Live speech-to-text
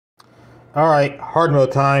Alright, hard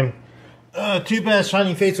mode time. Too bad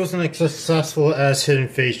Shining Fates wasn't as successful as Hidden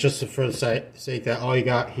Fates, just for the sake that all you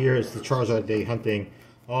got here is the Charizard Day Hunting.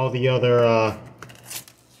 All the other,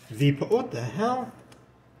 what the hell?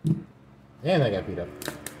 And I got beat up.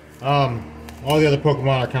 All the other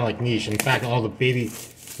Pokemon are kind of like niche. In fact, all the baby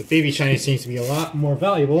shiny seems to be a lot more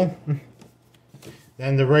valuable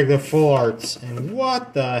than the regular full arts. And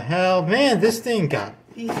what the hell? Man, this thing got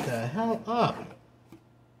beat the hell up.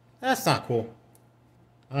 That's not cool.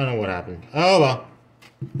 I don't know what happened. Oh well.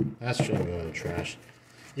 That's just going to go in the trash.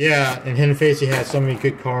 Yeah, in Hidden Fates you had so many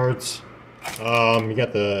good cards. You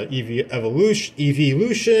got the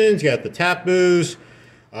Evolutions, you got the Tapu's.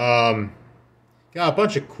 Got a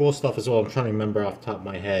bunch of cool stuff as well. I'm trying to remember off the top of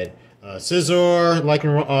my head. Scizor,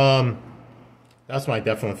 that's my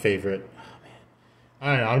definite favorite. Oh, man.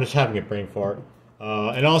 I don't know, I'm just having a brain fart.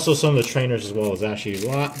 And also some of the trainers as well is actually a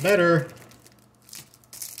lot better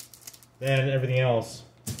than everything else.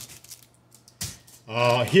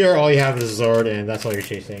 Here all you have is Zard, and that's all you're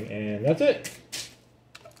chasing, and that's it.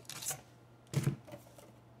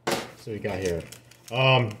 So we got here.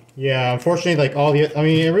 Yeah, unfortunately, like all the,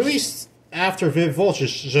 it released after Viv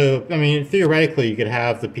Voltage, so theoretically you could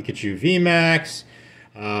have the Pikachu VMAX.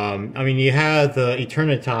 You had the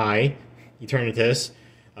Eternatus.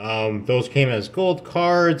 Those came as gold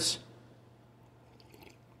cards.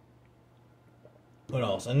 What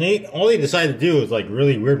else? And all they decided to do was like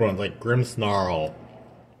really weird ones, like Grimmsnarl.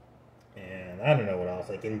 And I don't know what else,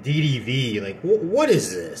 like in DDV. Like, what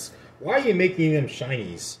is this? Why are you making them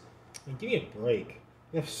shinies? Give me a break.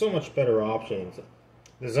 You have so much better options.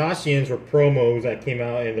 The Zacians were promos that came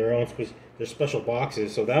out in their special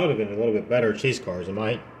boxes, so that would have been a little bit better chase cards, in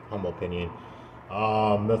my humble opinion.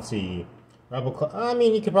 Let's see. You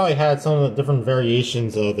could probably have some of the different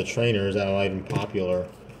variations of the trainers that might have been popular.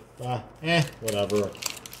 Whatever.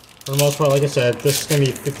 For the most part, like I said, this is going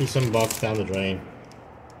to be 50 some bucks down the drain.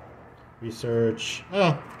 Research.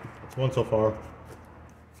 It's one so far.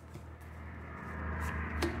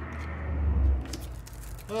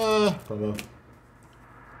 Promo.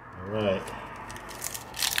 Alright.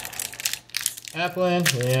 Applin,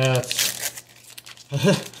 yeah,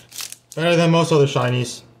 it's better than most other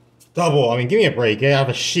shinies. Double, give me a break. Yeah, I have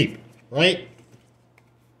a sheep, right?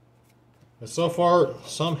 But so far,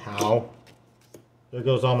 somehow, there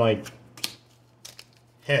goes all my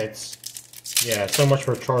hits. Yeah, so much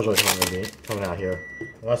for Charizard coming out here.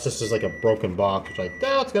 Unless this is like a broken box, which I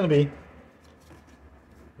doubt it's gonna be.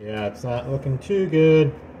 Yeah, it's not looking too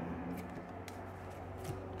good.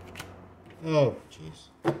 Oh, jeez.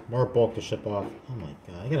 More bulk to ship off. Oh my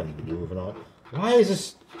god, I gotta move it on. Why is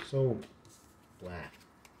this so black?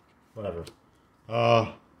 Whatever.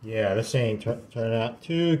 Yeah, this ain't turning out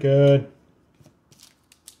too good.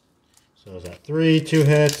 So is that 3, 2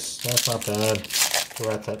 hits? That's not bad. So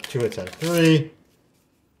that's at 2 hits at 3.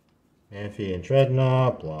 Manphy and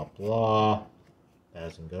Dreadnought, blah blah. That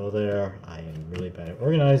doesn't go there. I am really bad at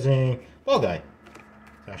organizing. Ball Guy.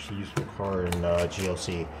 It's actually a useful card in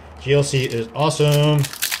GLC. GLC is awesome.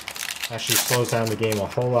 Actually slows down the game a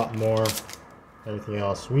whole lot more. Everything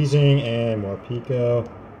else. Wheezing and more Pico.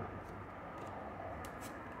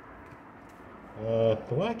 The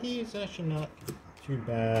Wacky is actually not too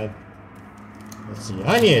bad. Let's see.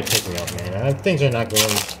 I need to pick me up, man. Things are not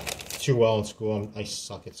going too well in school. I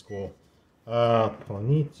suck at school.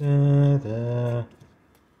 Ponyta.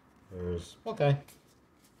 There's okay.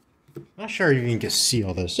 Not sure you can just see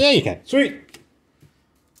all this. Yeah, you can. Sweet.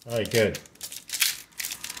 All right, good.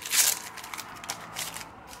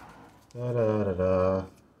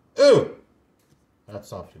 Ooh,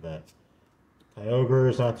 that's not too bad. Kyogre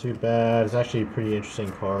is not too bad. It's actually a pretty interesting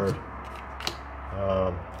card.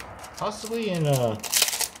 Possibly in I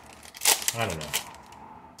don't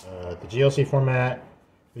know. The GLC format.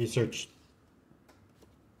 Research.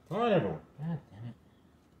 Whatever. God damn it.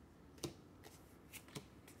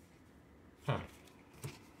 Huh.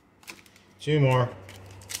 2 more.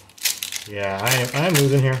 Yeah, I'm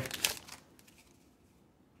losing here.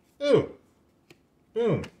 Ooh.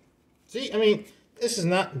 Boom. See, this is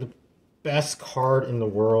not the best card in the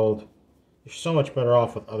world. You're so much better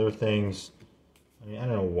off with other things. I don't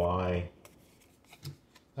know why.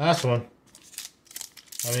 Last one.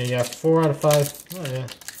 Yeah, 4 out of 5. Oh yeah.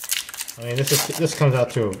 This comes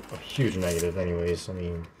out to a huge negative anyways.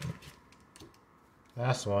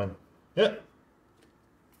 Last one. Yep.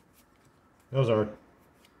 Those are.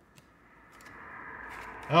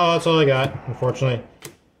 Oh, that's all I got, unfortunately.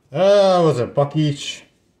 What was it? $1 each?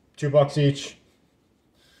 $2 each?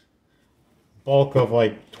 Bulk of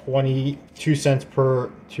like 22 cents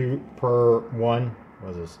per one.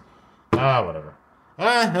 What is this? Whatever.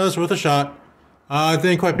 It was worth a shot.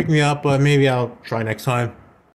 Didn't quite pick me up, but maybe I'll try next time.